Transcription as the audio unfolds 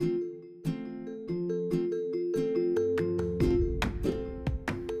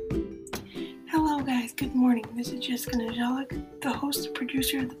This is Jessica Najalik, the host and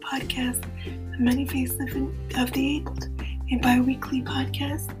producer of the podcast, The Many Faces of the Abled, a bi-weekly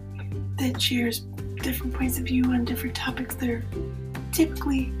podcast that shares different points of view on different topics that are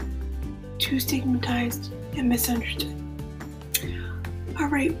typically too stigmatized and misunderstood.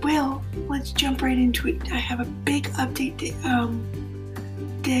 Alright, well, let's jump right into it. I have a big update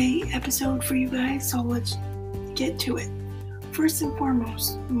day episode for you guys, so let's get to it. First and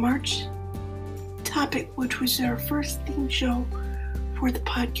foremost, March topic, which was our first theme show for the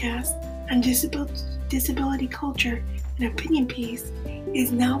podcast on disability culture and opinion piece,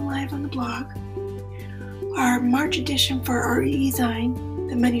 is now live on the blog. Our March edition for our e-zine,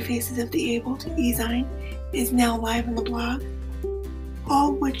 The Many Faces of the Abled e-zine, is now live on the blog,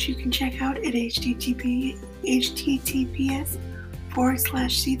 all which you can check out at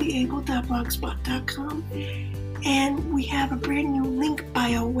https://seetheabled.blogspot.com, and we have a brand new link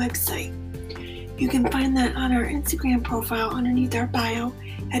bio website. You can find that on our Instagram profile underneath our bio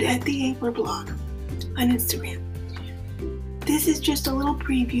at @theablerblog on Instagram. This is just a little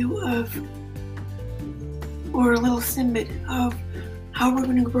preview or a little snippet of how we're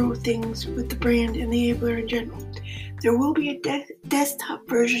going to grow things with the brand and the Abler in general. There will be a desktop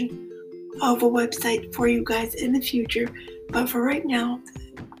version of a website for you guys in the future, but for right now,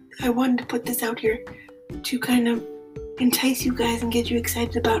 I wanted to put this out here to kind of entice you guys and get you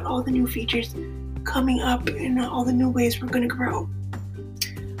excited about all the new features coming up and all the new ways we're going to grow.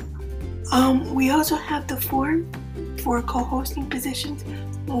 We also have the form for co-hosting positions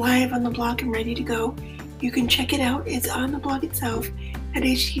live on the blog and ready to go. You can check it out. It's on the blog itself at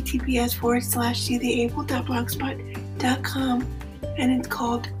https://seetheabled.blogspot.com, and it's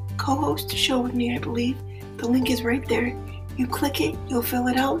called Co-Host Show with Me, I believe. The link is right there. You click it, you'll fill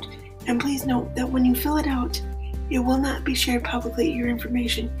it out, and please note that when you fill it out, it will not be shared publicly, your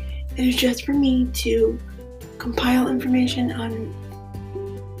information. It is just for me to compile information on,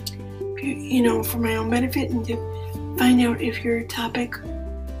 for my own benefit, and to find out if your topic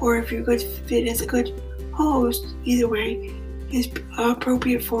or if you're a good fit as a good host, either way, is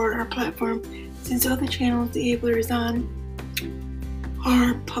appropriate for our platform, since all the channels the Abler is on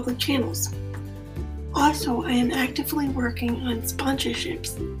are public channels. Also, I am actively working on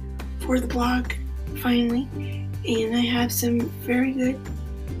sponsorships for the blog, finally, and I have some very good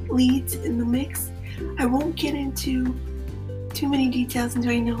leads in the mix. I won't get into too many details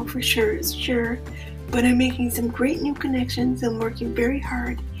until I know for sure, but I'm making some great new connections and working very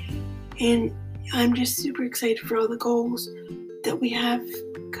hard, and I'm just super excited for all the goals that we have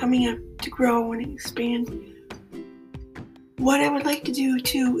coming up to grow and expand. What I would like to do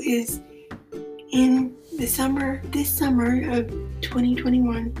too is in this summer of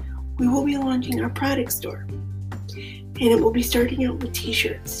 2021, we will be launching our product store, and it will be starting out with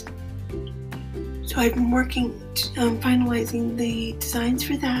t-shirts. So I've been working, finalizing the designs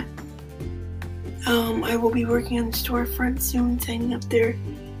for that. I will be working on the storefront soon, signing up there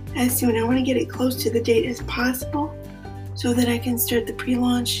as soon. I want to get it close to the date as possible so that I can start the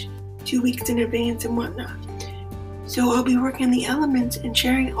pre-launch 2 weeks in advance and whatnot. So I'll be working on the elements and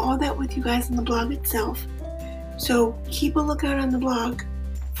sharing all that with you guys on the blog itself. So keep a lookout on the blog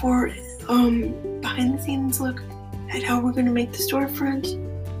for behind the scenes look at how we're going to make the storefront,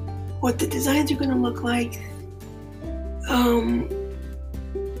 what the designs are going to look like,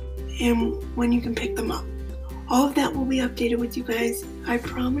 and when you can pick them up. All of that will be updated with you guys, I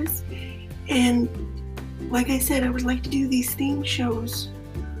promise. And like I said, I would like to do these theme shows,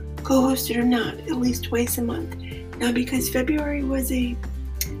 co-hosted or not, at least twice a month. Now, because February was a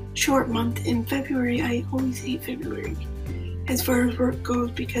short month, in February, I always hate February as far as work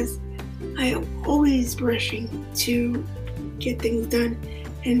goes, because I am always rushing to get things done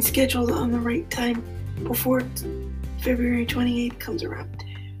and scheduled on the right time before February 28th comes around.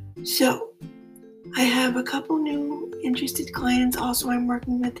 So, I have a couple new interested clients also I'm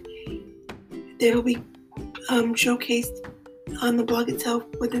working with that'll be showcased on the blog itself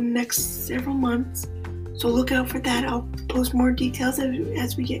within the next several months. So look out for that. I'll post more details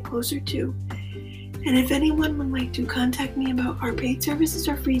as we get closer to. And if anyone would like to contact me about our paid services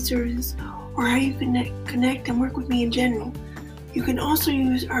or free services, or how you can connect and work with me in general, you can also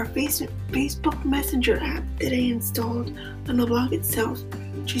use our Facebook Messenger app that I installed on the blog itself.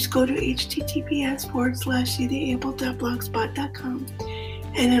 Just go to https://seetheabled.blogspot.com,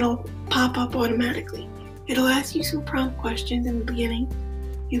 and it'll pop up automatically. It'll ask you some prompt questions in the beginning.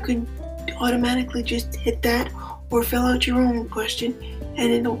 You can automatically just hit that or fill out your own question,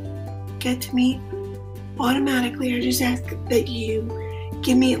 and it'll get to me automatically. I just ask that you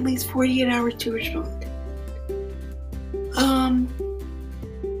give me at least 48 hours to respond.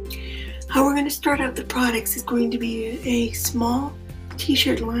 How we're going to start out the products is going to be a small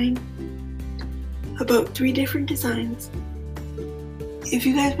t-shirt line, about 3 different designs. If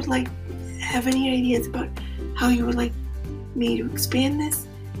you guys would like have any ideas about how you would like me to expand this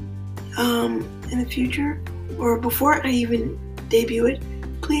in the future, or before I even debut it,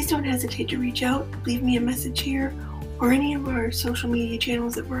 please don't hesitate to reach out. Leave me a message here or any of our social media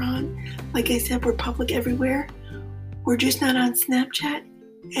channels that we're on. Like I said, we're public everywhere. We're just not on Snapchat.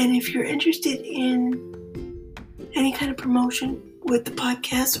 And if you're interested in any kind of promotion with the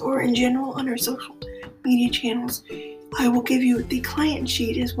podcast or in general on our social media channels, I will give you the client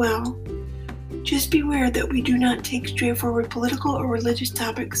sheet as well. Just beware that we do not take straightforward political or religious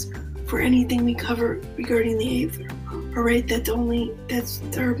topics for anything we cover regarding the Aethler. Alright, that's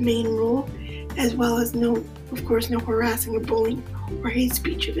our main rule, as well as no harassing or bullying or hate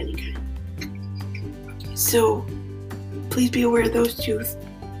speech of any kind. So please be aware of those 2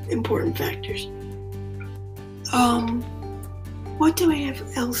 important factors. What do I have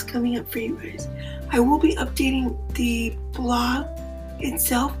else coming up for you guys? I will be updating the blog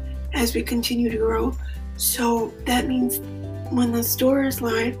itself as we continue to grow. So that means when the store is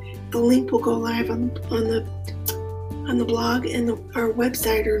live, the link will go live on the blog and our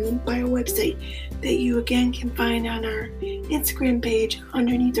website, or link bio website that you again can find on our Instagram page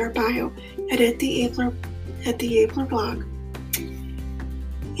underneath our bio at the Aethler blog.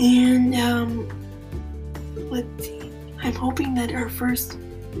 And let's see. I'm hoping that our first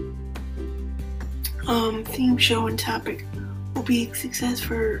theme show and topic will be a success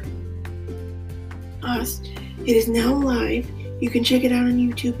for us. It is now live. You can check it out on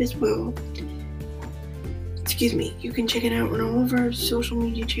YouTube as well. You can check it out on all of our social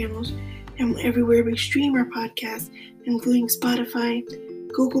media channels and everywhere we stream our podcasts, including Spotify,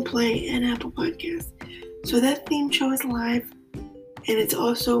 Google Play, and Apple Podcasts. So that theme show is live, and it's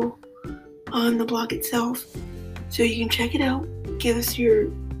also on the blog itself. So you can check it out, give us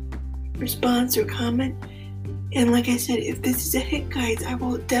your response or comment. And like I said, if this is a hit, guys, I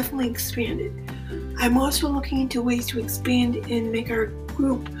will definitely expand it. I'm also looking into ways to expand and make our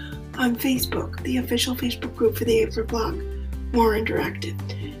group on Facebook, the official Facebook group for the Aethler blog, more interactive.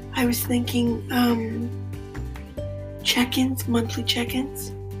 I was thinking monthly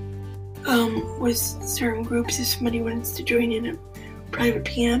check-ins with certain groups. If somebody wants to join in a private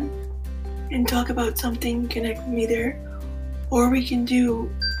PM and talk about something, connect with me there. Or we can do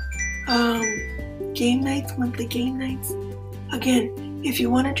game nights, monthly game nights. Again, if you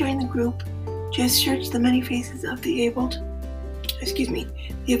want to join the group, just search the many faces of the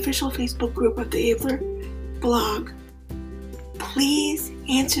official Facebook group of the Aethler blog. Please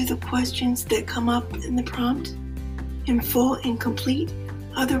answer the questions that come up in the prompt in full and complete.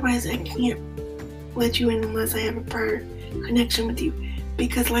 Otherwise, I can't let you in unless I have a prior connection with you.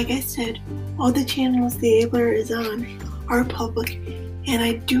 Because like I said, all the channels the Aethler is on are public, and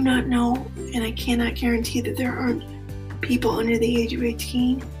I do not know, and I cannot guarantee that there aren't people under the age of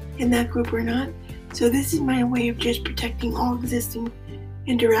 18 in that group or not. So this is my way of just protecting all existing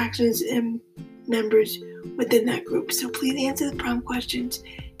interactions and members within that group. So please answer the prompt questions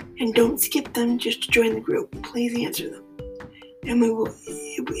and don't skip them just to join the group. Please answer them. And we will,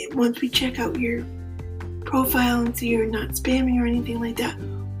 once we check out your profile and see you're not spamming or anything like that,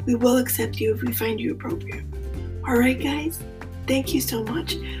 we will accept you if we find you appropriate. Alright guys, thank you so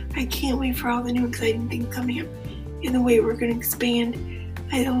much. I can't wait for all the new exciting things coming up in the way we're going to expand.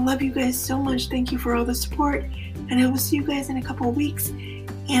 I love you guys so much. Thank you for all the support, and I will see you guys in a couple of weeks.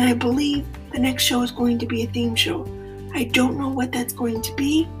 And I believe the next show is going to be a theme show. I don't know what that's going to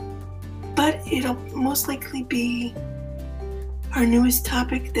be, but it'll most likely be our newest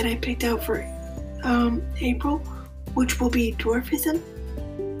topic that I picked out for April, which will be dwarfism.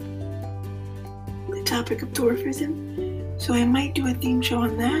 The topic of dwarfism. So I might do a theme show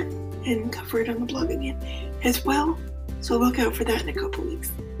on that and cover it on the blog again as well. So look out for that in a couple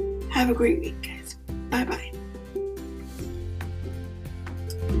weeks. Have a great week, guys. Bye-bye.